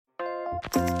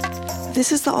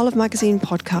This is the Olive Magazine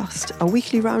podcast, a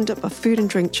weekly roundup of food and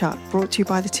drink chat brought to you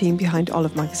by the team behind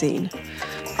Olive Magazine.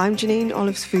 I'm Janine,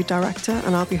 Olive's food director,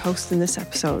 and I'll be hosting this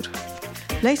episode.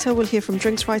 Later, we'll hear from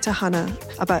drinks writer Hannah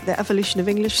about the evolution of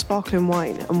English sparkling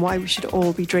wine and why we should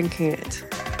all be drinking it.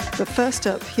 But first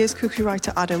up, here's cookery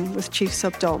writer Adam with Chief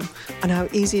Sub Dom and how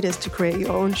easy it is to create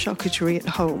your own charcuterie at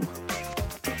home.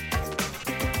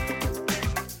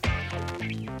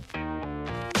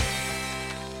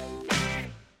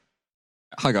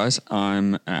 Hi guys,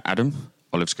 I'm Adam,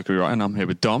 Olive's cookery writer, and I'm here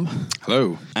with Dom.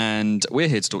 Hello. And we're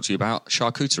here to talk to you about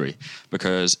charcuterie,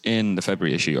 because in the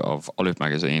February issue of Olive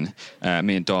Magazine,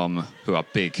 me and Dom, who are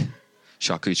big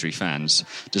charcuterie fans,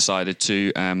 decided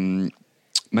to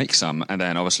make some and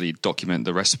then obviously document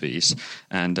the recipes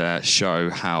and show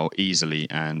how easily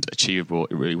and achievable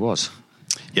it really was.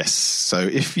 Yes, so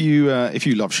if you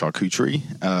love charcuterie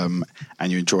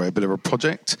and you enjoy a bit of a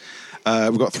project,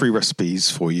 we've got 3 recipes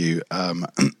for you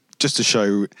just to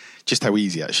show just how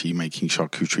easy actually making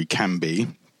charcuterie can be.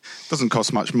 Doesn't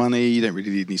cost much money, you don't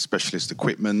really need any specialist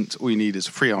equipment. All you need is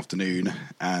a free afternoon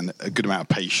and a good amount of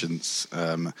patience.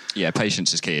 Yeah,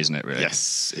 patience is key, isn't it, really?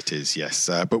 Yes, it is, yes.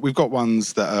 But we've got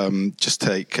ones that just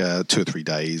take 2 or 3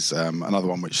 days, another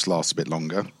one which lasts a bit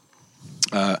longer.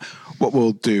 What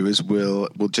we'll do is we'll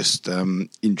just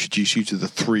introduce you to the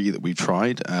 3 that we've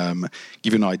tried,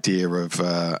 give you an idea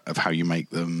of how you make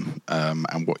them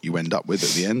and what you end up with at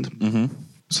the end. Mm-hmm.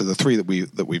 So the 3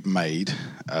 that we've made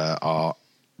are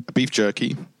a beef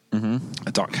jerky, a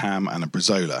duck ham, and a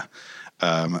bresaola.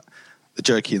 The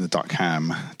jerky and the duck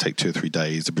ham take 2 or 3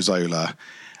 days. The bresaola,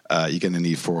 you're going to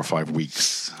need 4 or 5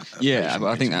 weeks. Yeah,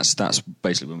 I think that's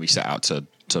basically when we set out to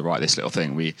write this little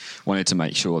thing. We wanted to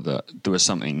make sure that there was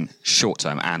something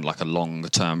short-term and like a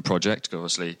longer-term project.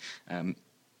 Obviously, I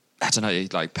don't know,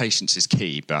 like patience is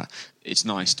key, but it's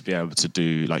nice to be able to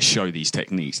do, like, show these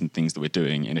techniques and things that we're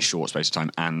doing in a short space of time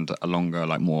and a longer,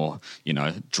 like more,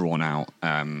 drawn-out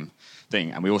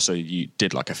thing. And we also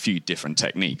did like a few different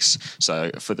techniques.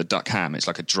 So for the duck ham, it's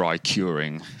like a dry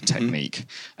curing technique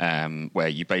where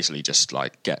you basically just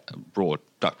like get raw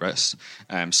duck breasts,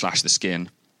 slash the skin,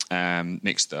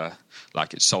 mix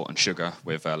it's salt and sugar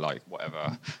with like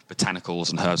whatever botanicals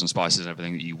and herbs and spices and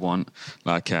everything that you want,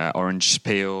 like orange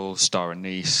peel, star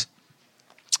anise.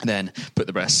 Then put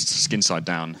the breast skin side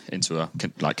down into a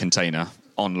container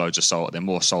on loads of salt, then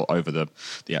more salt over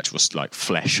the actual like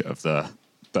flesh of the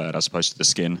bird as opposed to the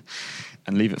skin,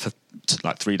 and leave it for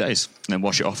like 3 days, and then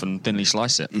wash it off and thinly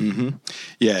slice it. Mm-hmm.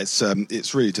 Yeah,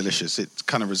 it's really delicious. It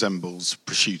kind of resembles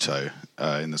prosciutto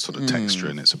in the sort of texture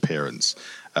and its appearance.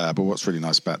 But what's really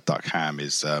nice about duck ham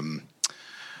is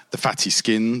the fatty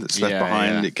skin that's left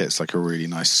behind. Yeah. It gets like a really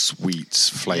nice sweet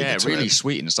flavour. Yeah, it really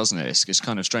sweetens, doesn't it? It's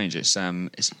kind of strange. It's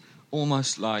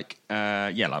almost like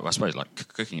I suppose like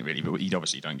cooking it really, but you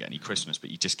obviously don't get any crispness, but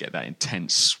you just get that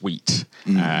intense sweet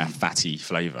fatty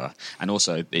flavour, and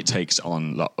also it takes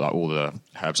on like all the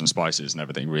herbs and spices and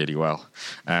everything really well.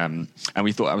 And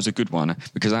we thought that was a good one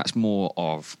because that's more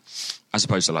of, as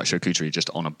opposed to like charcuterie just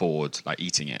on a board like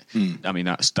eating it. I mean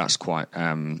that's quite.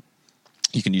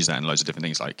 You can use that in loads of different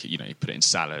things, like, you put it in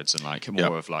salads and like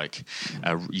more of like,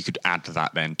 you could add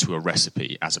that then to a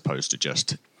recipe as opposed to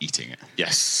just eating it.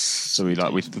 Yes. So we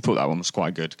thought that one was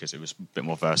quite good because it was a bit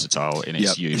more versatile in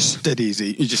its use. Dead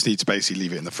easy. You just need to basically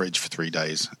leave it in the fridge for 3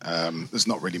 days. There's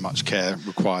not really much care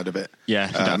required of it. Yeah,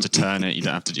 you don't have to turn it. You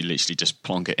don't have to literally just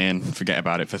plonk it in, forget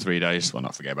about it for 3 days. Well,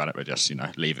 not forget about it, but just,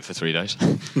 leave it for 3 days.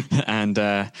 and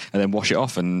then wash it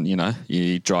off and,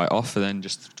 you dry it off and then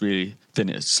just really thin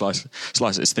it, slice it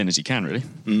as thin as you can, really.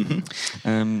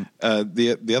 Mm-hmm.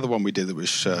 The other one we did that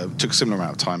was took a similar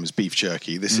amount of time is beef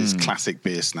jerky. This is classic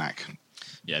beer snack.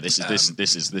 Yeah,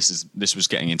 this was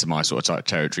getting into my sort of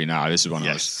territory now. This is one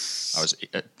I was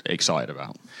excited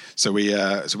about. So we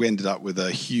ended up with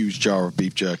a huge jar of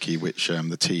beef jerky, which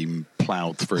the team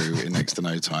ploughed through in next to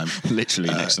no time. Literally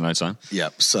next to no time.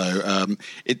 Yep. So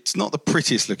it's not the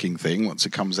prettiest looking thing once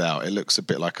it comes out. It looks a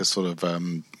bit like a sort of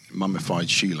mummified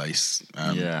shoelace.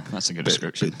 Yeah, that's a good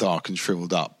description. A bit dark and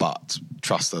shriveled up, but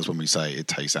trust us when we say it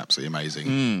tastes absolutely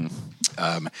amazing.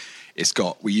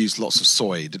 We used lots of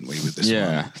soy, didn't we, with this one?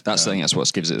 Yeah, that's the thing. That's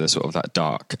what gives it the sort of that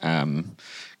dark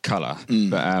colour.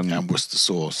 And Worcester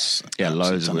sauce. Yeah,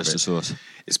 loads of Worcester sauce.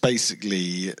 It's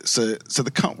basically so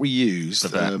the cut we used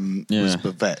was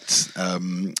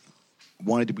bavette.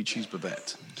 Why did we choose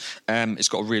bavette? It's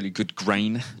got a really good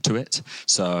grain to it.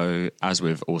 So, as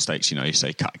with all steaks, you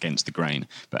say cut against the grain.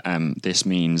 But this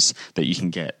means that you can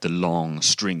get the long,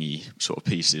 stringy sort of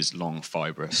pieces, long,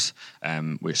 fibrous,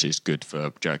 which is good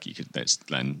for jerky because it's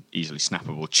then easily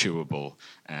snappable, chewable,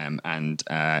 and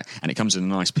it comes in a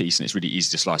nice piece, and it's really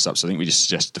easy to slice up. So I think we just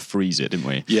suggested to freeze it, didn't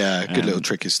we? Yeah, a good little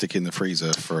trick is stick it in the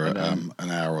freezer for an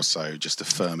hour or so just to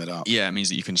firm it up. Yeah, it means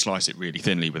that you can slice it really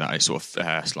thinly without it sort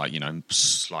of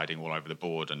sliding all over the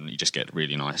board, and you just get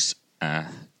really nice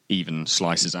even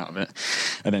slices out of it.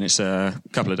 And then it's a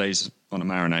couple of days on a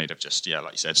marinade of just,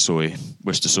 like you said, soy,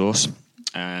 Worcester sauce.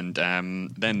 And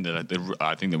then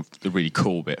I think the really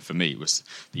cool bit for me was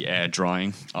the air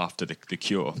drying after the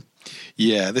cure.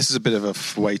 Yeah, this is a bit of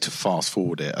a way to fast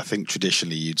forward it. I think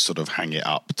traditionally you'd sort of hang it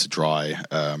up to dry,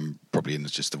 probably in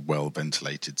just a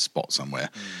well-ventilated spot somewhere.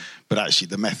 But actually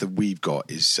the method we've got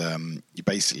is you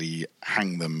basically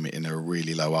hang them in a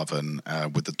really low oven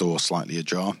with the door slightly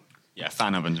ajar. Yeah,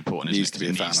 fan oven's important, isn't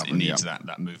it? It needs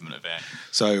that movement of air.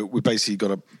 So we basically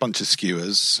got a bunch of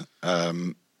skewers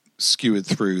skewered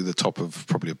through the top of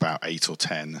probably about 8 or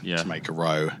 10 to make a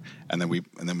row, and then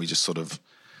we just sort of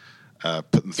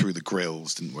put them through the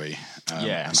grills, didn't we?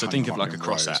 So think of like a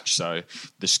crosshatch. So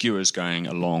the skewer's going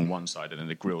along one side, and then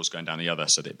the grill's going down the other.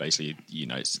 So that basically,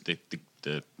 it's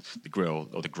the grill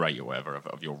or the grate or whatever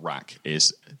of your rack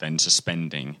is then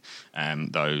suspending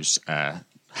those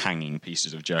hanging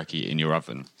pieces of jerky in your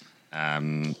oven,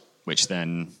 which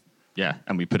then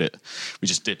and we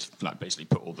just did basically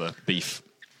put all the beef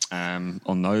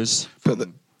on those.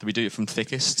 Did we do it from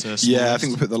thickest to smallest? Yeah, I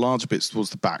think we put the larger bits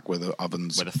towards the back where the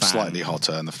oven's slightly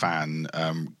hotter, and the fan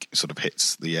sort of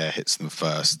hits them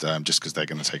first, just because they're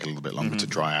going to take a little bit longer to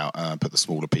dry out. Put the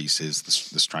smaller pieces,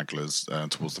 the stragglers,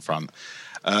 towards the front.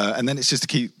 And then it's just a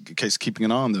case of keeping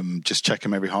an eye on them. Just check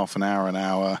them every half an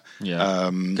hour.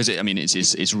 Yeah, because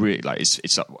it's really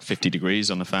it's up 50 degrees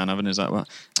on the fan oven. Is that what?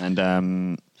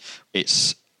 And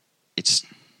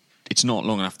it's not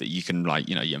long enough that you can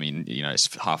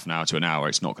it's half an hour to an hour.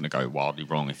 It's not going to go wildly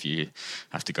wrong if you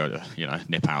have to go to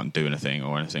nip out and do anything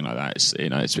or anything like that.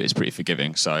 It's pretty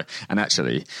forgiving. So, and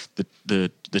actually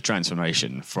the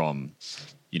transformation from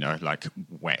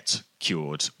wet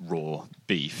cured raw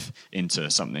beef into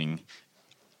something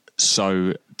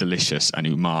so delicious and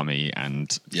umami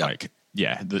and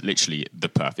literally the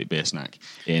perfect beer snack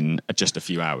in just a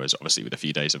few hours, obviously with a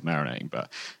few days of marinating, but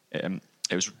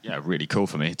it was really cool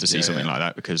for me to see something like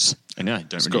that, because I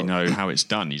don't really know how it's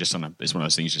done. You just it's one of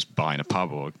those things you just buy in a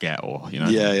pub or get, or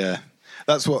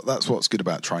that's what's good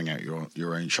about trying out your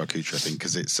own charcuterie, I think,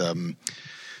 because it's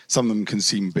some of them can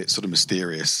seem a bit sort of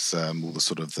mysterious, all the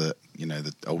sort of the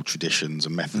old traditions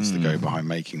and methods that go behind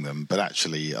making them, but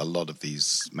actually a lot of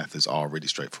these methods are really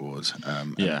straightforward.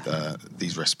 And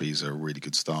these recipes are a really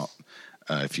good start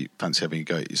if you fancy having a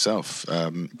go at yourself,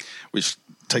 which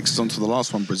takes us on to the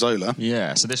last one, Bresaola.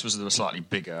 Yeah, so this was a slightly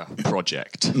bigger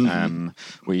project.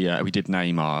 We did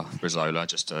name our Bresaola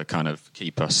just to kind of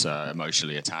keep us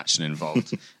emotionally attached and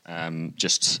involved. I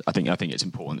think it's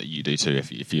important that you do too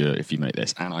if you make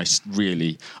this. And I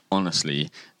really, honestly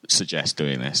suggest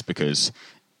doing this, because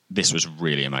this was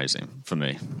really amazing for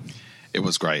me. It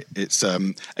was great. It's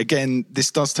again,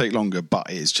 this does take longer, but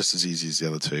it is just as easy as the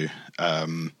other two.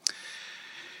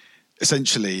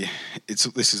 Essentially,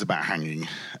 this is about hanging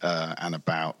and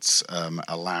about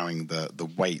allowing the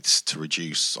weight to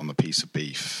reduce on the piece of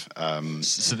beef.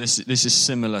 So this is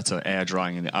similar to air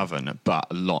drying in the oven, but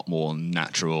a lot more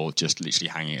natural. Just literally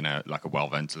hanging in a well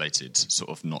ventilated, sort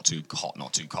of not too hot,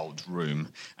 not too cold room,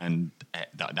 and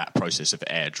that process of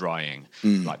air drying,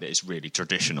 like it's really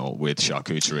traditional with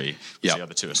charcuterie. Yep. The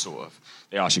other two are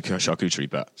they are charcuterie,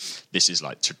 but this is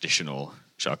like traditional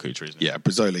charcuterie, isn't it? Yeah,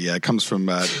 Bresaola, it comes from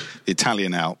the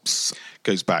Italian Alps,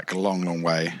 goes back a long, long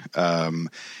way.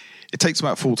 It takes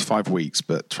about 4 to 5 weeks,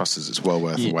 but trust us, it's well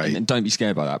worth the wait. And don't be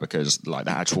scared by that, because the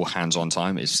actual hands-on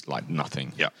time is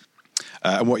nothing. Yeah.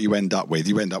 And what you end up with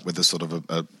a sort of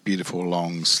a beautiful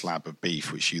long slab of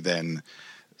beef, which you then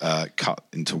cut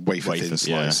into wafer-thin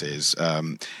slices. Yeah.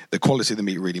 The quality of the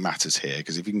meat really matters here,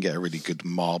 because if you can get a really good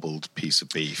marbled piece of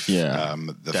beef,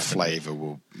 the flavour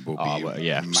will be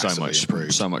massively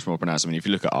improved. So much more pronounced. I mean, if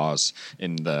you look at ours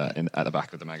at the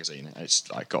back of the magazine, it's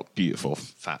got beautiful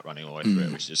fat running all the way through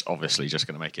it, which is obviously just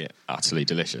going to make it utterly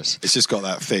delicious. It's just got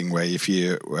that thing where if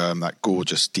you that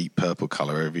gorgeous deep purple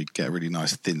colour, if you get a really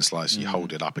nice thin slice, you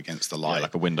hold it up against the light,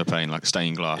 like a window pane, like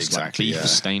stained glass, exactly, like beef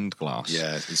stained glass.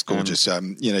 Yeah, it's gorgeous.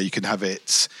 You can have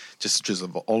it just a drizzle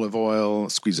of olive oil,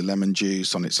 squeeze of lemon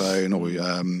juice on its own, or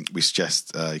we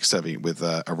suggest serving it with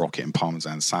a rocket and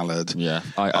parmesan salad. Yeah,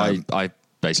 I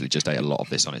basically just ate a lot of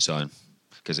this on its own.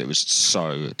 because it was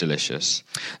so delicious.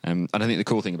 And I think the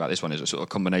cool thing about this one is a sort of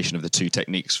combination of the two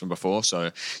techniques from before.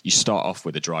 So you start off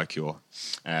with a dry cure,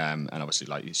 and obviously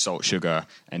like salt, sugar,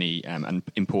 and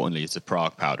importantly, it's a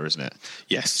Prague powder, isn't it?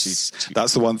 Yes,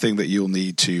 that's the one thing that you'll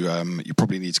need to. You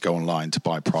probably need to go online to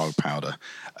buy Prague powder.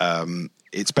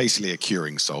 It's basically a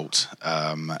curing salt,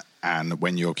 and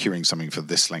when you're curing something for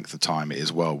this length of time, it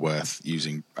is well worth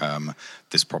using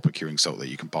this proper curing salt that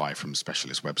you can buy from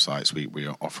specialist websites. We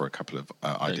offer a couple of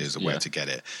ideas of where to get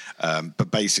it, but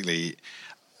basically,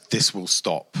 this will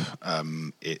stop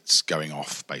it's going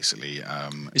off, basically.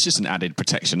 It's just an added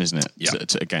protection, isn't it? Yeah.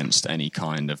 Against any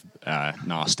kind of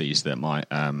nasties that might...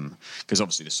 Because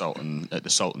obviously the salt and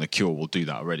the cure will do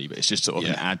that already, but it's just sort of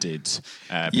an added...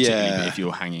 particularly if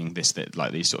you're hanging these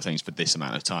sort of things for this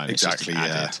amount of time. Exactly, it's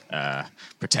just an added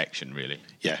protection, really.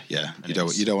 Yeah.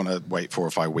 You don't want to wait 4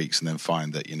 or 5 weeks and then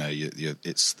find that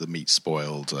it's the meat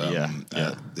spoiled.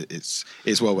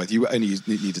 It's well worth. You only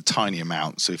need a tiny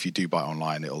amount, so if you do buy it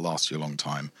online, it'll last you a long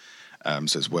time.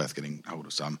 So it's worth getting hold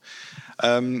of some.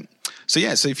 So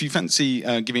if you fancy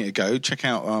giving it a go, check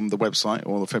out the website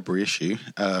or the February issue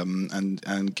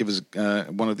and give us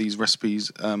one of these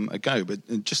recipes a go.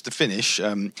 But just to finish,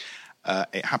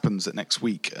 it happens that next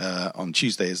week on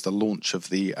Tuesday is the launch of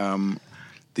the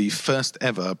first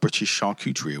ever British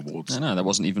Charcuterie Awards. No, that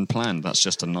wasn't even planned. That's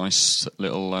just a nice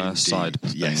little side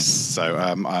thing. Yes. So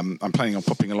I'm planning on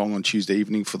popping along on Tuesday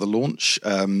evening for the launch.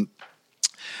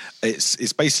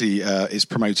 It's basically it's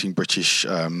promoting British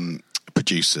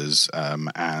producers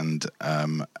and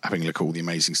having a look at all the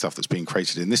amazing stuff that's being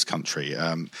created in this country.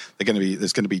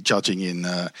 There's going to be judging in.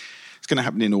 It's going to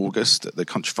happen in August at the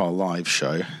Countryfile Live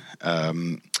show.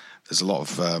 There's a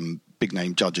lot of big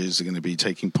name judges are going to be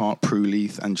taking part: Prue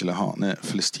Leith, Angela Hartnett,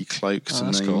 Felicity Cloak,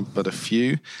 to name but a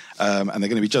few. And they're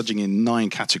going to be judging in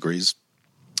 9 categories.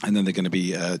 And then they're going to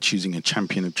be choosing a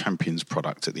champion of champions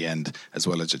product at the end, as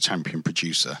well as a champion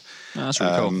producer. Oh, that's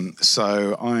really cool.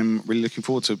 So I'm really looking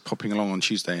forward to popping along on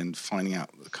Tuesday and finding out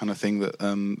the kind of thing that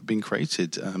being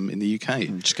created in the UK.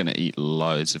 I'm just going to eat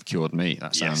loads of cured meat.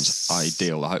 That sounds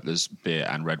ideal. I hope there's beer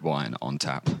and red wine on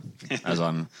tap, as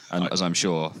I'm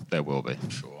sure there will be.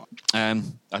 Sure. I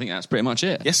think that's pretty much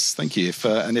it. Yes, thank you.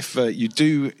 If you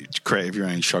do create your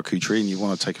own charcuterie and you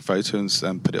want to take a photo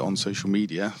and put it on social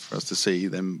media for us to see,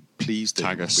 then please do.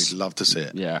 Tag us. We'd love to see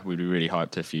it. Yeah, we'd be really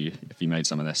hyped if you made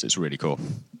some of this. It's really cool.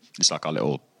 It's like our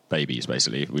little babies,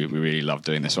 basically. We really love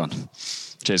doing this one.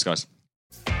 Cheers, guys.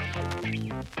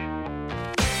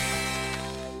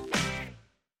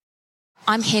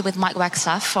 I'm here with Mike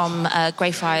Wagstaff from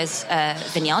Greyfriars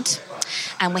Vineyard.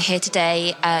 And we're here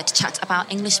today to chat about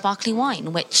English sparkling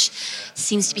wine, which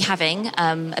seems to be having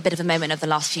a bit of a moment over the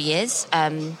last few years.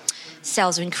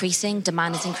 Sales are increasing,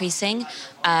 demand is increasing.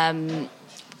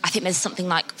 I think there's something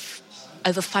like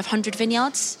over 500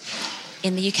 vineyards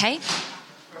in the UK.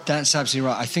 That's absolutely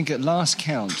right. I think at last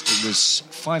count it was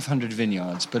 500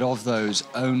 vineyards, but of those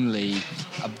only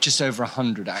just over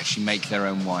 100 actually make their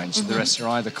own wine. So the rest are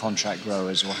either contract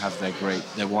growers or have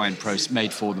their wine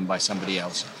made for them by somebody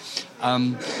else.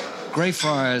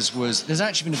 Greyfriars there's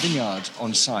actually been a vineyard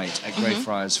on site at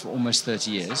Greyfriars for almost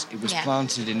 30 years. It was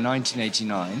planted in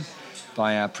 1989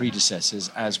 by our predecessors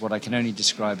as what I can only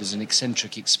describe as an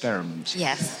eccentric experiment.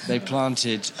 Yes. They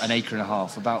planted 1.5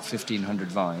 acres, about 1,500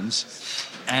 vines.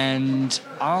 And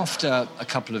after a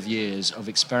couple of years of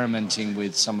experimenting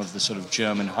with some of the sort of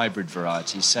German hybrid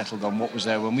varieties, settled on what was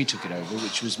there when we took it over,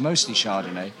 which was mostly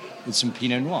Chardonnay with some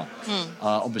Pinot Noir.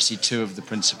 Obviously 2 of the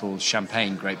principal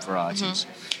champagne grape varieties.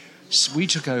 So we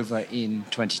took over in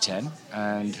 2010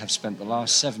 and have spent the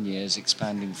last 7 years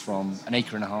expanding from 1.5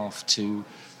 acres to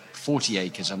 40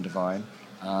 acres under vine.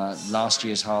 Last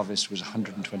year's harvest was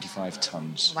 125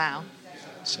 tons. Wow.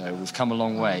 So we've come a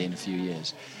long way in a few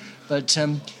years. But,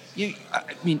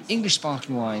 English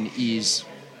sparkling wine is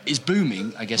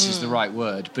booming, I guess is the right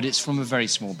word, but it's from a very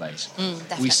small base.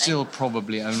 Definitely. We still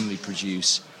probably only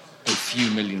produce a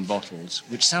few million bottles,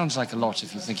 which sounds like a lot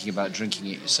if you're thinking about drinking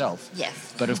it yourself.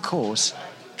 Yes. But, of course,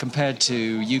 compared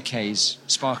to UK's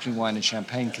sparkling wine and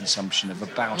champagne consumption of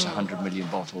about 100 million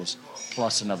bottles,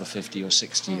 plus another 50 or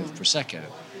 60 of Prosecco,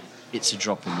 it's a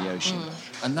drop in the ocean.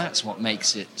 And that's what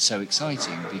makes it so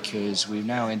exciting, because we're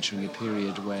now entering a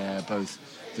period where both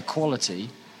the quality,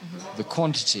 the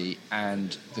quantity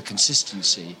and the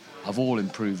consistency have all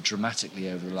improved dramatically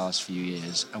over the last few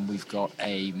years, and we've got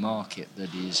a market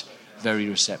that is very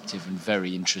receptive and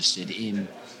very interested in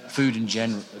food and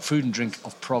drink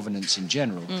of provenance in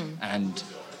general, and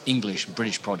English and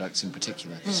British products in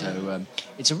particular. So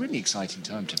it's a really exciting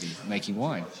time to be making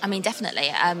wine. I mean,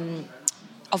 definitely.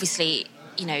 Obviously,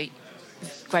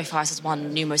 Greyfriars has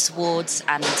won numerous awards,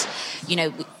 and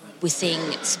we're seeing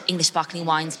English sparkling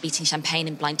wines beating champagne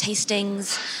in blind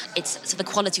tastings. So the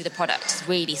quality of the product is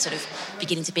really sort of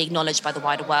beginning to be acknowledged by the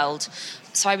wider world.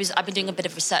 So I've been doing a bit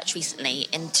of research recently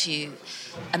into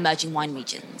emerging wine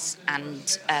regions, and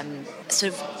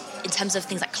sort of in terms of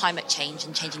things like climate change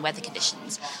and changing weather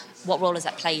conditions, what role has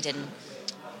that played in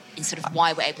sort of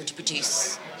why we're able to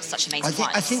produce such amazing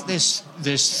wines? I think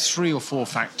there's 3 or 4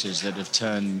 factors that have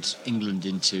turned England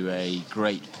into a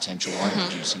great potential wine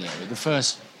producing area. The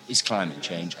first is climate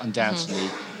change. Undoubtedly,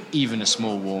 even a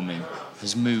small warming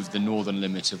has moved the northern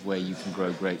limit of where you can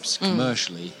grow grapes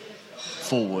commercially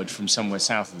forward from somewhere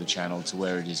south of the Channel to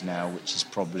where it is now, which is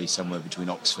probably somewhere between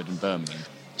Oxford and Birmingham.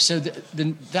 So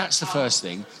that's the first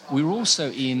thing. We're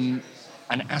also in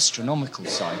an astronomical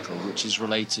cycle, which is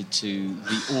related to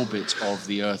the orbit of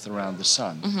the Earth around the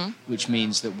Sun, which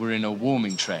means that we're in a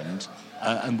warming trend.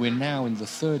 And we're now in the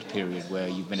third period where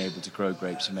you've been able to grow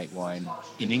grapes and make wine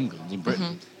in England, in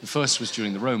Britain. The first was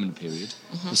during the Roman period,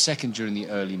 the second during the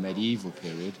early medieval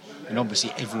period, and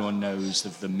obviously everyone knows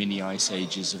of the mini ice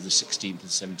ages of the 16th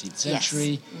and 17th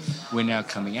century. Yes. We're now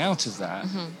coming out of that,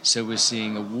 so we're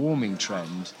seeing a warming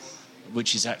trend,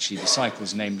 which is actually, the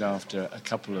cycle's named after a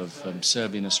couple of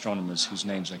Serbian astronomers whose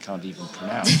names I can't even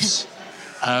pronounce.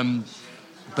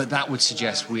 But that would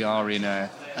suggest we are in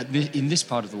this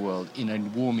part of the world, in a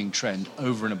warming trend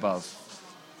over and above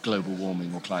global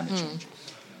warming or climate change.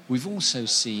 We've also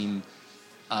seen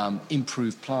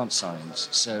improved plant science,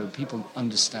 so people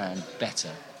understand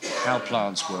better how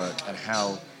plants work and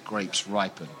how grapes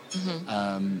ripen.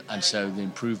 And so the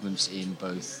improvements in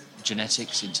both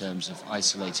genetics, in terms of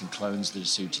isolating clones that are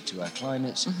suited to our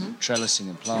climates, trellising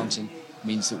and planting,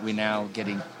 means that we're now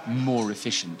getting more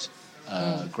efficient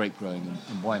grape growing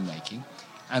and winemaking.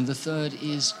 And the third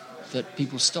is that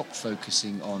people stopped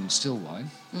focusing on still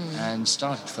wine and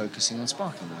started focusing on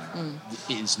sparkling wine.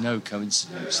 It is no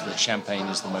coincidence that Champagne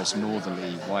is the most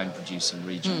northerly wine-producing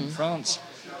region in France,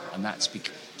 and that's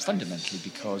fundamentally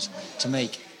because to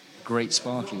make great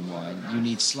sparkling wine, you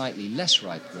need slightly less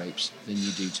ripe grapes than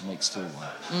you do to make still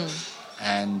wine.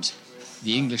 And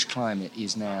the English climate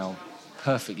is now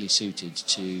perfectly suited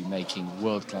to making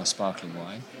world-class sparkling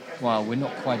wine. While we're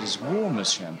not quite as warm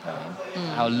as Champagne,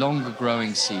 our longer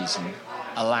growing season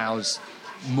allows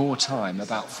more time,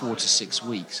 about 4 to 6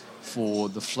 weeks, for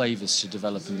the flavours to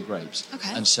develop in the grapes.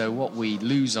 Okay. And so what we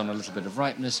lose on a little bit of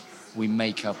ripeness, we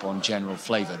make up on general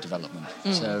flavour development.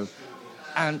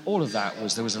 And all of that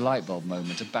there was a light bulb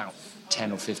moment about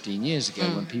 10 or 15 years ago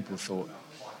when people thought,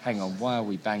 hang on, why are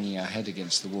we banging our head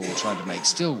against the wall trying to make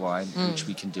still wine, which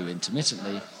we can do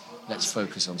intermittently? Let's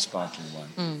focus on sparkling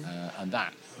wine. And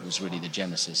that was really the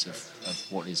genesis of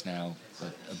what is now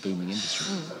a booming industry.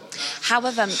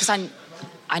 However, because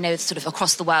I know sort of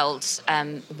across the world,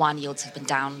 wine yields have been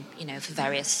down, for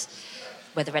various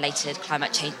weather-related,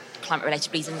 climate-related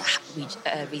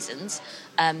reasons.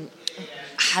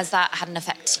 Has that had an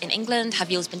effect in England? Have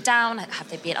yields been down? Have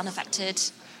they been unaffected?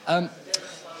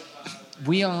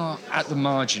 We are at the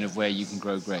margin of where you can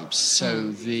grow grapes,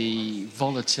 so the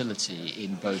volatility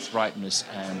in both ripeness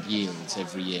and yields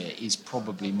every year is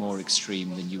probably more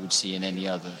extreme than you would see in any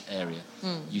other area.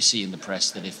 You see in the press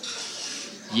that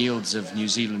if yields of New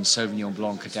Zealand Sauvignon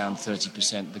Blanc are down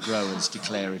 30%, the growers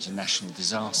declare it a national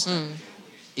disaster.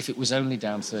 If it was only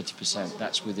down 30%,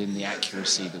 that's within the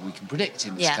accuracy that we can predict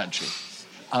in this country.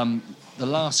 The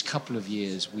last couple of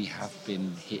years, we have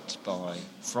been hit by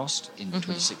frost in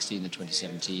 2016 and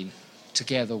 2017,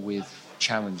 together with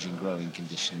challenging growing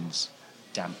conditions,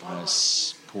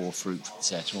 dampness, poor fruit,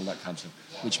 etc., all that kind of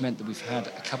stuff, which meant that we've had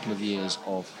a couple of years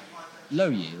of low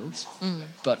yields,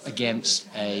 but against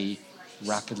a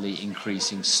rapidly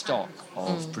increasing stock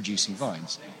of producing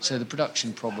vines. So the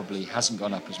production probably hasn't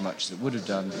gone up as much as it would have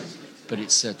done, but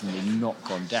it's certainly not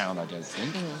gone down, I don't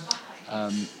think. I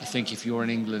think if you're in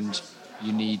England,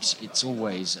 it's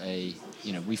always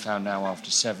we found now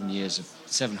after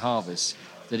 7 harvests,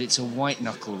 that it's a white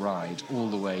knuckle ride all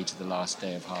the way to the last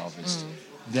day of harvest.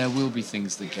 There will be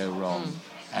things that go wrong,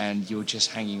 and you're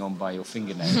just hanging on by your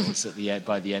fingernails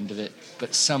by the end of it,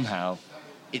 but somehow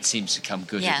it seems to come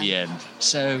good at the end.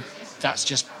 So that's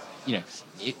just,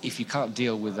 if you can't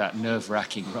deal with that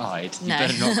nerve-wracking ride, you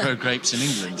better not grow grapes in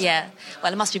England. Yeah,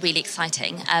 well, it must be really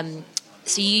exciting.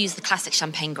 So you use the classic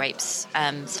champagne grapes,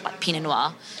 so like Pinot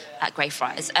Noir at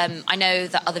Greyfriars. I know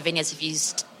that other vineyards have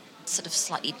used sort of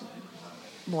slightly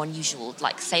more unusual,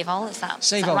 like Seyval. Is that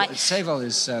right? Seyval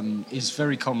is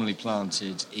very commonly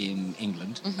planted in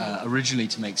England, originally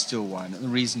to make still wine. And the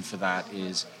reason for that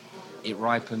is it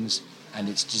ripens and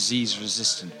it's disease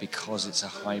resistant because it's a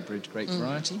hybrid grape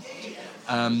variety.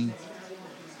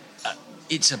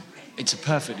 it's a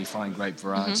perfectly fine grape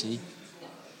variety,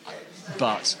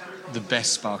 but the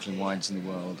best sparkling wines in the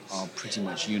world are pretty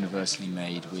much universally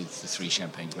made with the 3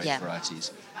 champagne grape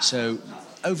varieties. So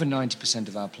over 90%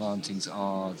 of our plantings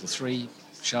are the 3,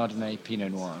 Chardonnay,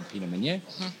 Pinot Noir and Pinot Meunier,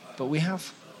 but we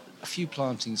have a few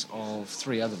plantings of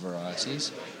 3 other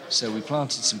varieties. So we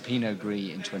planted some Pinot Gris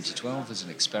in 2012 as an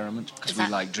experiment because we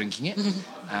like drinking it,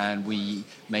 and we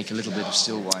make a little bit of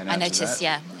still wine out of that. I noticed,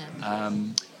 yeah.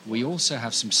 We also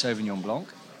have some Sauvignon Blanc,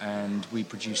 and we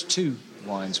produce 2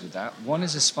 wines with that. One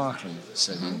is a sparkling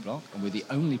Sauvignon Blanc, and we're the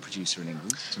only producer in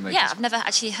England to make I've never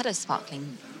actually had a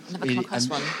sparkling. I've never come across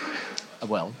one.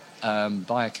 Well,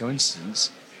 by a coincidence,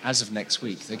 as of next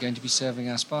week, they're going to be serving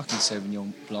our sparkling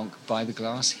Sauvignon Blanc by the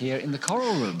glass here in the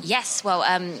Coral Room. Yes, well,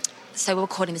 so we're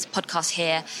recording this podcast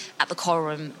here at the Coral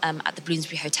Room at the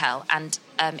Bloomsbury Hotel, and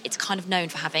it's kind of known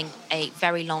for having a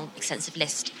very long, extensive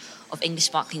list of English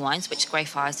sparkling wines, which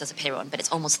Greyfriars does appear on, but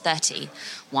it's almost 30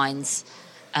 wines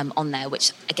on there,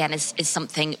 which again is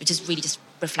something which is really just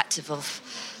reflective of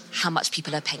how much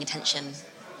people are paying attention,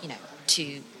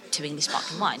 to English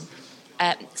sparkling wine.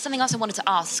 Something else I wanted to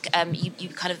ask, you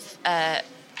kind of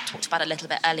talked about it a little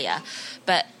bit earlier,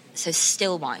 but so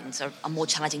still wines are more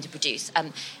challenging to produce.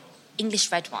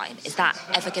 English red wine, is that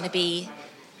ever going to be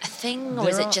a thing, or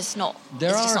is it just not?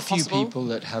 There are a few possible? people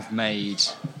that have made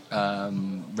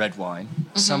red wine.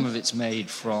 Some of it's made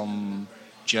from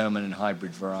German and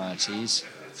hybrid varieties,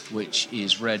 which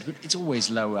is red, but it's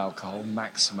always low alcohol,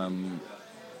 maximum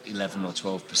 11 or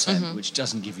 12%, which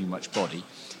doesn't give you much body.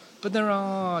 But there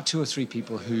are 2 or 3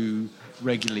 people who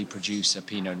regularly produce a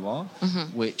Pinot Noir,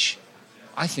 which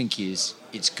I think it's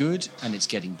good and it's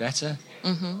getting better.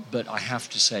 But I have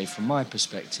to say, from my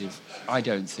perspective, I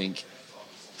don't think,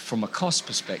 from a cost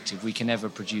perspective, we can ever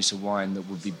produce a wine that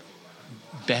would be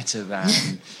better than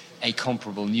a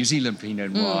comparable New Zealand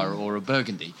Pinot Noir or a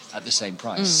Burgundy at the same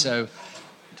price. So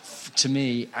to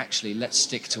me, actually, let's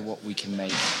stick to what we can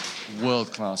make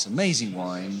world-class, amazing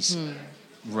wines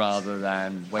rather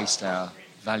than waste our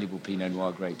valuable Pinot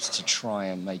Noir grapes to try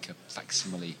and make a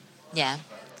facsimile. Yeah.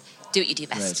 Do what you do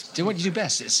best. Red. Do what you do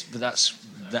best. But that's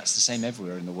the same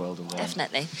everywhere in the world of wine.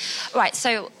 Definitely. Right,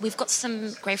 so we've got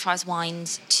some Greyfriars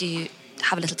wines to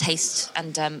have a little taste,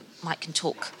 and Mike can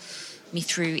talk me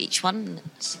through each one.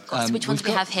 Which ones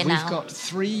do we have here now? We've got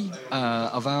 3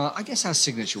 of our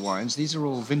signature wines. These are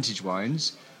all vintage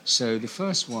wines. So the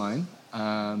first wine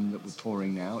that we're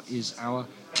pouring now is our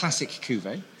classic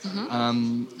cuvée.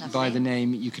 By the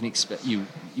name, you can expect you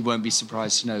won't be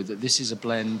surprised to know that this is a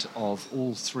blend of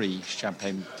all 3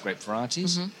 champagne grape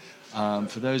varieties.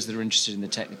 For those that are interested in the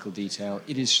technical detail,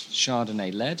 it is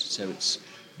Chardonnay led, so it's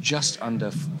just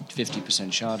under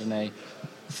 50% Chardonnay,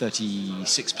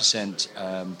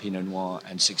 36% Pinot Noir,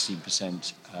 and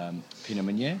 16% Pinot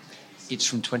Meunier. It's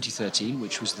from 2013,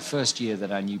 which was the first year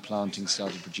that our new planting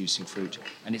started producing fruit,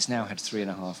 and it's now had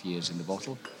 3.5 years in the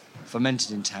bottle,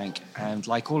 fermented in tank, and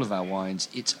like all of our wines,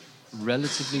 it's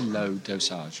relatively low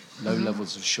dosage, low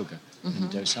levels of sugar in the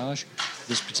dosage.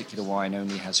 This particular wine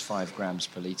only has 5 grams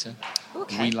per litre.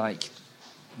 Okay.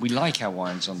 We like our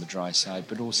wines on the dry side,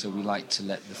 but also we like to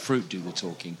let the fruit do the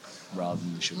talking rather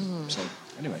than the sugar. So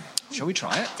anyway, shall we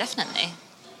try it? Definitely.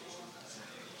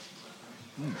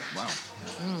 Wow.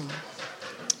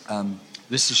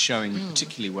 This is showing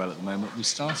particularly well at the moment. We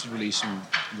started releasing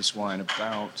this wine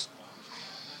about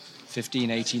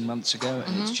 15, 18 months ago,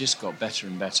 and it's just got better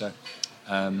and better.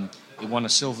 It won a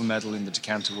silver medal in the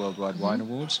Decanter Worldwide Wine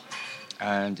Awards.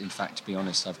 And in fact, to be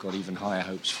honest, I've got even higher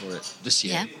hopes for it this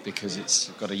year because it's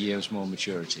got a year's more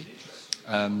maturity.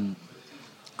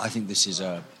 I think this is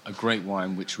a great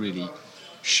wine which really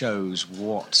shows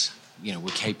what we're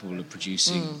capable of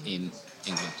producing in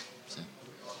England. So.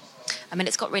 I mean,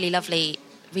 it's got really lovely,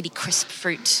 really crisp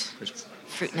fruit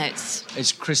notes.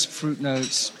 It's crisp fruit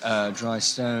notes, dry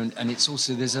stone, and it's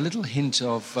also there's a little hint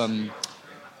of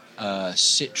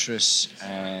citrus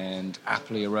and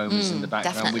appley aromas in the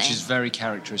background, definitely. which is very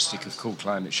characteristic of cool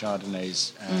climate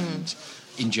Chardonnays and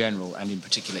in general, and in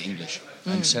particular English.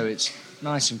 And so it's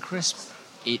nice and crisp.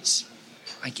 It's,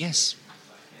 I guess,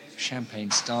 champagne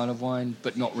style of wine,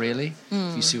 but not really,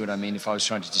 if you see what I mean, if I was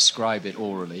trying to describe it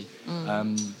orally.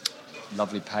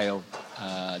 Lovely pale,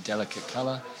 delicate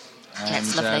colour,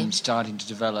 and starting to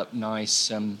develop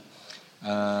nice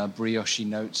brioche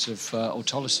notes of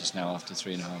autolysis now after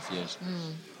 3.5 years.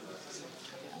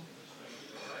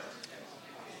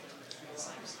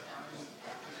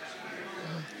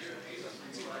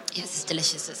 Yes, it's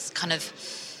delicious. It's kind of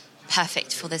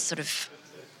perfect for this sort of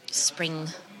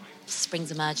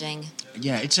spring's emerging.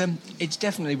 Yeah, it's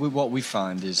definitely what we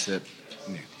find is that,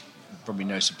 probably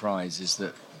no surprise, is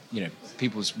that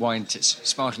people's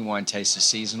sparkling wine tastes are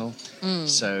seasonal.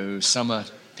 So summer,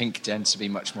 pink tends to be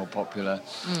much more popular,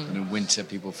 and in winter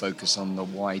people focus on the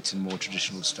white and more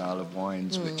traditional style of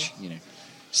wines, which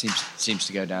seems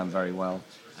to go down very well.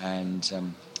 And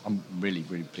I'm really,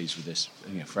 really pleased with this.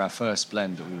 For our first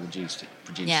blend that we produced,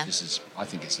 I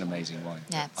think it's an amazing wine.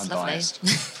 Yeah, it's unbiased.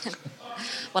 lovely.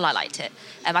 Well, I liked it.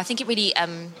 I think it really,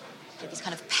 these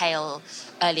kind of pale,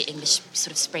 early English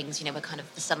sort of springs, where kind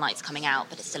of the sunlight's coming out,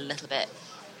 but it's still a little bit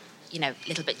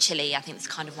chilly. I think this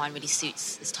kind of wine really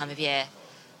suits this time of year,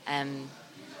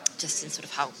 just in sort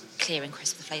of how clear and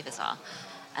crisp the flavours are.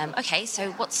 Okay,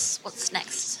 so what's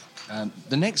next?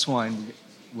 The next wine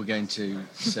we're going to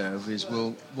serve is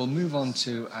we'll move on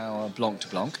to our Blanc de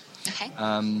Blanc. Okay.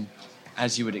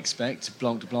 As you would expect,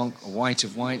 Blanc de Blanc, a white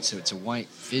of white, so it's a white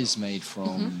fizz made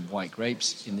from white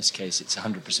grapes. In this case, it's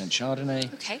 100%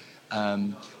 Chardonnay. Okay.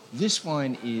 This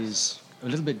wine is a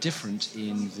little bit different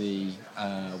in the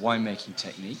winemaking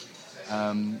technique.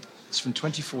 It's from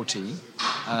 2014.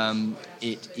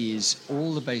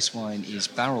 All the base wine is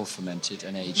barrel fermented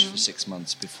and aged for 6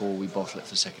 months before we bottle it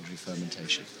for secondary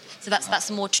fermentation. So that's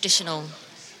a more traditional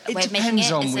way of making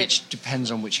it?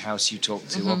 Depends on which house you talk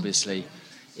to, obviously.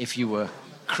 If you were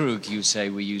Krug, you would say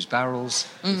we use barrels.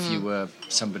 If you were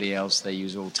somebody else, they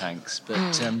use all tanks.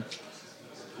 But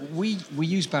we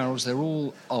use barrels. They're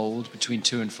all old, between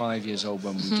 2 and 5 years old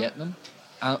when we get them.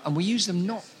 And we use them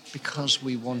not because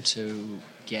we want to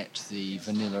get the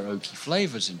vanilla oaky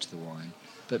flavours into the wine,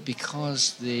 but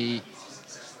because the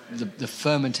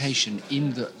fermentation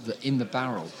in the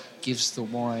barrel gives the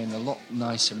wine a lot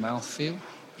nicer mouthfeel.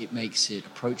 It makes it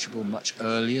approachable much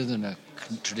earlier than a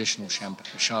traditional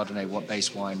Chardonnay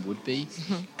base wine would be,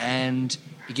 and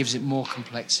it gives it more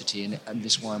complexity. And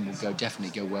this wine will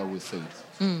definitely go well with food.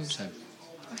 So,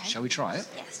 shall we try it?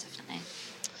 Yes, definitely.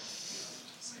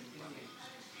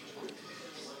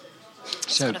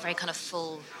 It's got a very kind of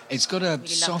full. It's got a really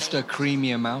softer, lovely.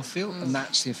 creamier mouthfeel, and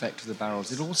that's the effect of the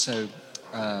barrels. It also,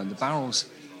 the barrels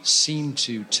seem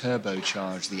to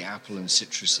turbocharge the apple and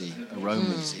citrusy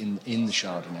aromas in the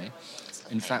Chardonnay.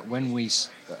 In fact, when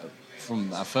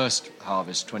from our first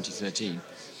harvest, 2013,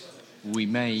 we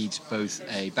made both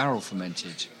a barrel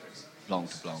fermented Blanc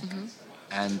de Blanc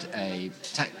and a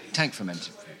tank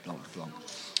fermented Blanc de Blanc.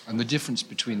 And the difference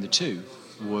between the two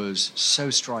was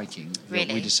so striking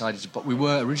that we decided to. We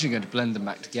were originally going to blend them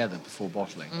back together before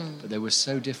bottling, but they were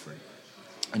so different.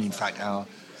 And in fact, our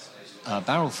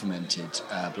barrel fermented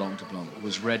Blanc de Blanc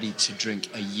was ready to drink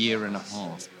a year and a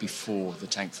half before the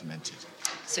tank fermented,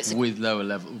 so with lower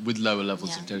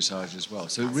levels of dosage as well.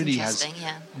 So it really has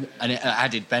an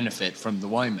added benefit from the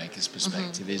winemaker's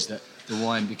perspective is that the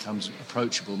wine becomes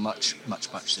approachable much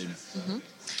sooner.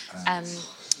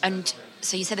 And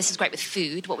so you said this is great with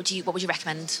food. What would you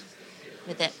recommend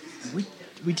with it?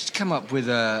 We did come up with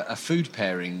a food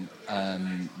pairing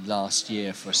last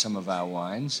year for some of our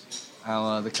wines.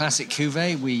 The classic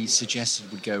cuvee we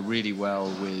suggested would go really well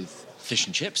with fish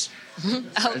and chips.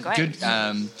 Oh, great. Good.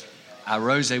 Our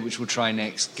rosé, which we'll try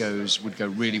next, would go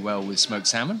really well with smoked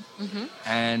salmon.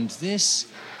 And this,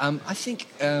 I think,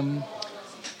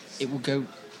 it will go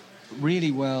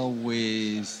really well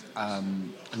with a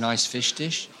nice fish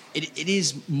dish. It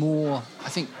is more, I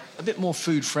think, a bit more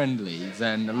food friendly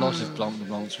than a lot of Blanc de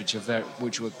Blancs,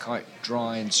 which were quite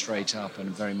dry and straight up and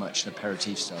very much an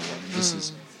aperitif style one. This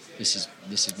is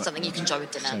something you can enjoy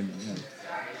with dinner. So,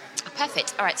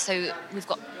 Perfect. All right, so we've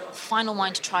got final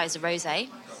wine to try as a rosé.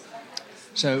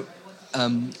 So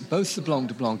both the Blanc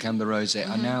de Blanc and the rosé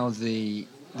are now the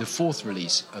fourth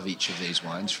release of each of these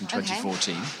wines from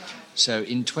 2014. Okay. So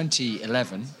in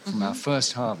 2011, from our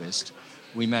first harvest,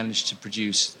 we managed to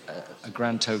produce a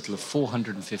grand total of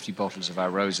 450 bottles of our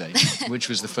rosé, which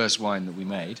was the first wine that we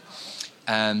made.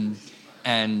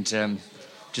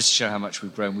 Just to show how much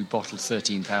we've grown, we bottled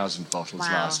 13,000 bottles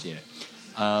last year.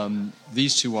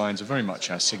 These two wines are very much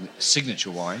our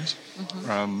signature wines.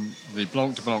 The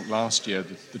Blanc de Blanc last year,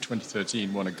 the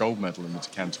 2013, won a gold medal in the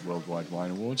Decanter Worldwide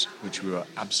Wine Awards, which we were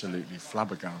absolutely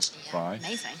flabbergasted by.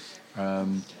 Amazing.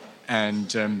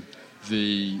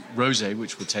 The rosé,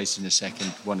 which we'll taste in a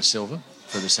second, won a silver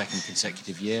for the second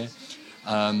consecutive year.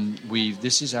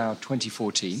 This is our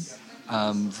 2014.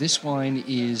 This wine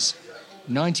is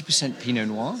 90% Pinot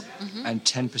Noir and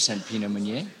 10% Pinot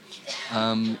Meunier.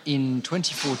 In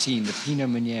 2014, the Pinot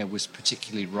Meunier was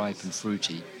particularly ripe and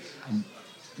fruity. And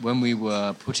when we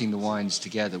were putting the wines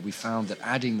together, we found that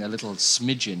adding a little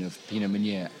smidgen of Pinot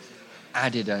Meunier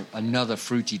added another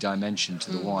fruity dimension to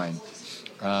the wine.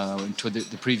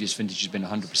 The previous vintage has been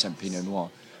 100% Pinot Noir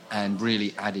and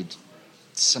really added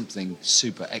something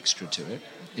super extra to it.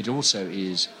 It also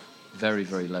is very,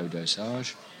 very low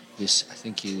dosage. This, I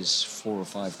think, is 4 or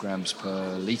 5 grams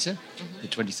per litre. The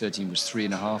 2013 was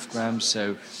 3.5 grams.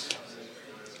 So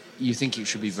you think it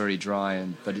should be very dry,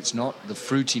 but it's not. The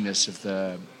fruitiness of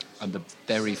the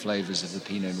berry flavours of the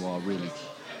Pinot Noir really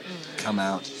come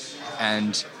out.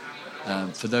 And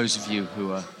for those of you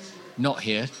who are not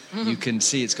here, you can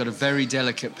see it's got a very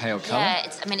delicate pale colour. Yeah,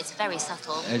 it's very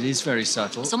subtle. It is very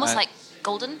subtle. It's almost like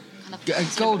golden.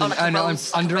 Golden, like and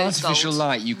rose, under like artificial gold.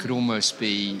 light, you could almost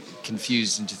be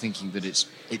confused into thinking that it's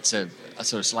a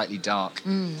sort of slightly dark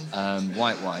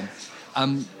white wine.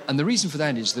 And the reason for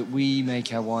that is that we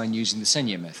make our wine using the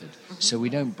Seigneur method. So we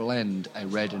don't blend a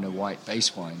red and a white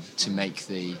base wine to make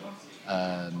the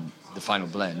final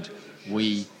blend.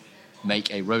 We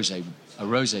make a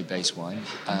rosé base wine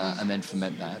and then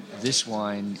ferment that. This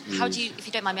wine is... How do you, if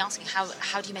you don't mind me asking,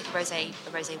 how do you make a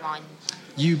rosé wine?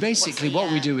 You basically, what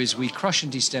we do is we crush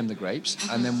and destem the grapes,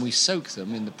 and then we soak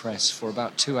them in the press for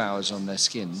about 2 hours on their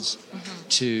skins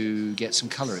to get some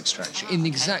colour extraction, in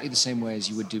exactly the same way as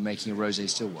you would do making a rosé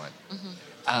still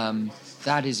wine.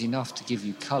 That is enough to give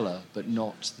you colour, but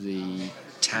not the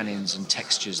tannins and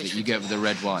textures that you get with a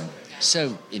red wine.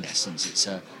 So, in essence, it's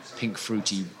a pink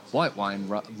fruity white wine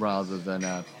rather than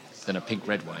a pink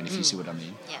red wine, if you see what I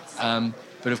mean. Yes.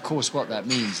 But of course, what that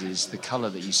means is the colour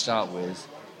that you start with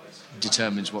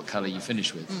determines what colour you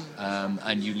finish with,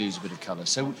 and you lose a bit of colour.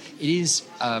 So it is,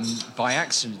 by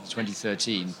accident in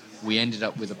 2013, we ended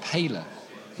up with a paler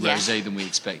rosé than we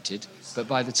expected, but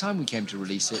by the time we came to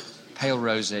release it, pale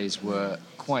rosés were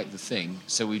quite the thing,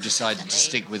 so we decided to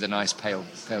stick with a nice pale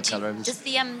colour. Does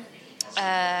the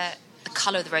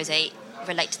colour of the rosé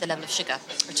relate to the level of sugar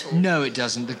at all? No, it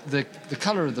doesn't. The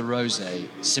colour of the rosé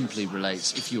simply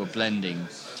relates, if you are blending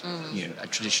a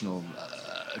traditional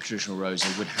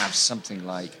rosé would have something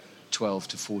like 12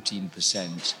 to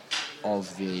 14%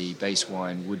 of the base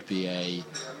wine would be a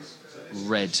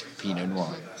red Pinot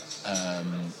Noir,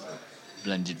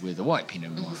 blended with a white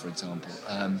Pinot Noir, for example.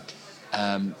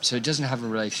 So it doesn't have a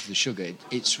relation to the sugar.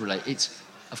 It's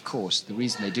of course, the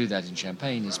reason they do that in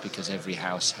Champagne is because every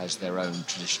house has their own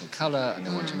traditional colour, and they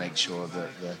want to make sure that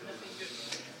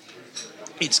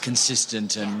it's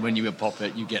consistent, and when you pop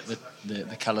it, you get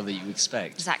the colour that you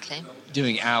expect. Exactly.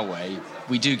 Doing it our way,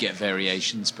 we do get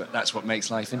variations, but that's what makes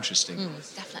life interesting.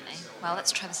 Definitely. Well,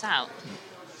 let's try this out.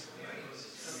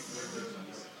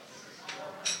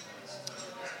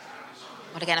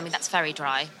 But again, I mean, that's very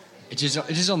dry. It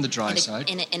is on the dry side.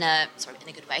 In a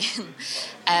good way.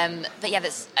 But yeah,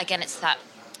 it's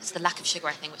the lack of sugar,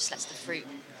 I think, which lets the fruit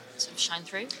sort of shine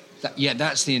through.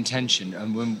 That's the intention.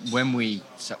 And when we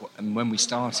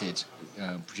started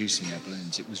producing our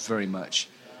blends, it was very much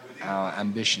our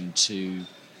ambition to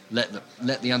let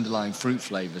the underlying fruit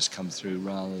flavours come through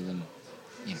rather than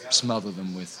smother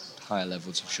them with higher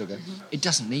levels of sugar. It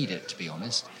doesn't need it, to be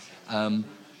honest.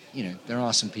 There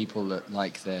are some people that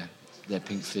like their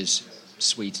pink fizz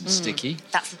sweet and sticky.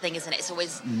 That's the thing, isn't it? It's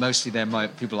always... Mostly they're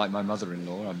people like my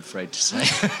mother-in-law, I'm afraid to say.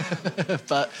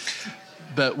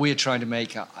 But we're trying to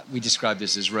make... we describe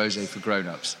this as rosé for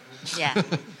grown-ups. Yeah.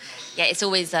 Yeah, it's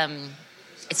always the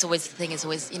thing is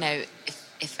always,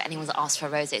 if anyone's asked for a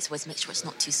rosé, it's always make sure it's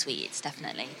not too sweet. It's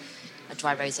definitely... A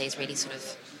dry rosé is really sort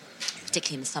of...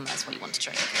 Particularly in the summer, is what you want to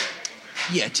drink.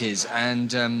 Yeah, it is,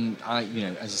 and as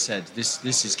I said,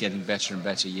 this is getting better and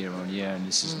better year on year, and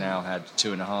this has now had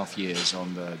 2.5 years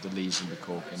on the lees and the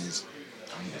cork, and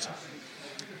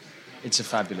it's a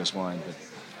fabulous wine. But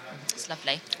it's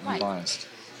lovely. I'm biased.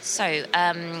 So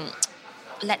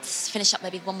let's finish up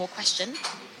maybe one more question.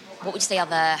 What would you say are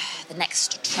the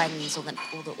next trends or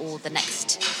the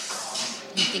next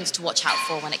things to watch out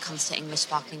for when it comes to English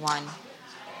sparkling wine?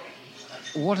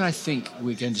 What I think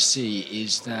we're going to see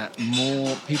is that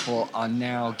more people are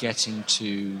now getting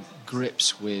to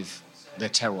grips with their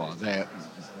terroir,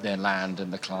 their land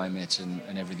and the climate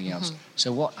and everything else.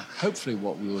 So hopefully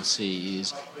what we will see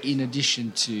is, in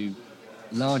addition to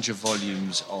larger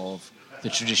volumes of the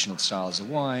traditional styles of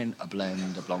wine, a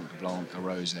blend, a blanc de blanc, a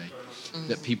rosé,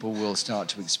 that people will start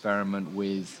to experiment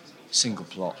with single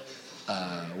plot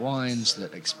wines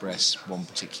that express one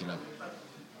particular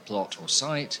plot or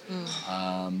site.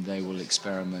 They will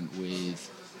experiment with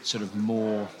sort of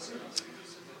more,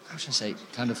 how should I say,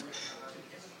 kind of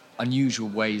unusual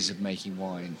ways of making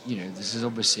wine. This is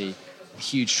obviously a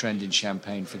huge trend in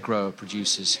Champagne for grower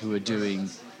producers who are doing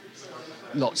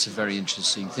lots of very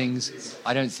interesting things.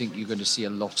 I don't think you're going to see a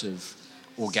lot of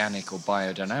organic or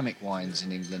biodynamic wines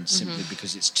in England simply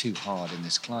because it's too hard in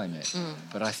this climate.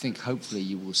 But I think hopefully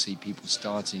you will see people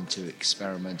starting to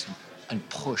experiment and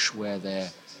push where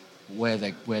their where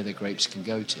their grapes can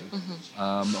go to.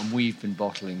 And we've been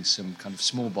bottling some kind of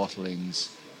small bottlings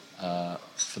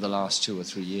for the last 2 or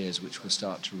 3 years, which we'll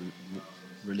start to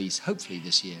release hopefully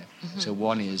this year. So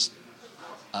one is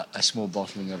a small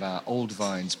bottling of our old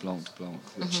vines Blanc de Blanc,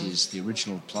 which is the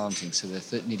original planting. So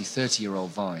they're nearly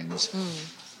 30-year-old vines.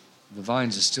 The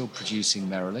vines are still producing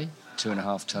merrily,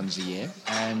 2.5 tons a year.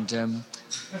 And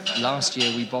last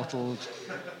year we bottled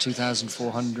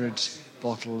 2,400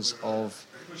 bottles of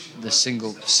the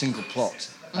single plot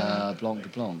Blanc de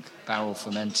Blanc, barrel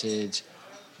fermented,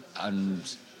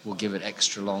 and we'll give it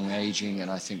extra long aging.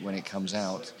 And I think when it comes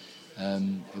out,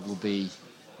 it will be,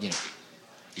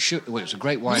 it was a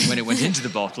great wine when it went into the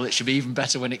bottle. It should be even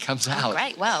better when it comes out. Oh,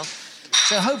 great, well.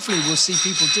 So hopefully we'll see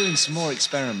people doing some more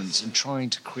experiments and trying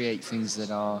to create things that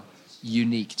are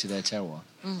unique to their terroir.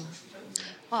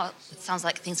 Well, it sounds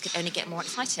like things could only get more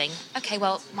exciting. Okay,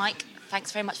 well, Mike,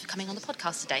 thanks very much for coming on the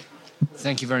podcast today.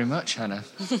 Thank you very much, Hannah.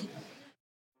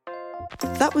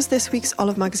 That was this week's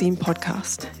Olive Magazine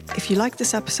podcast. If you like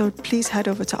this episode, please head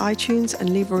over to iTunes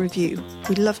and leave a review.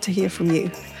 We'd love to hear from you.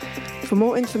 For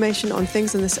more information on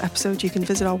things in this episode, you can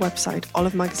visit our website,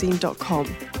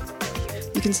 olivemagazine.com.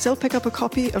 You can still pick up a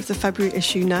copy of the February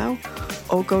issue now,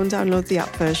 or go and download the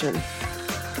app version.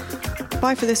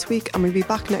 Bye for this week, and we'll be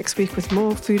back next week with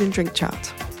more food and drink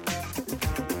chat.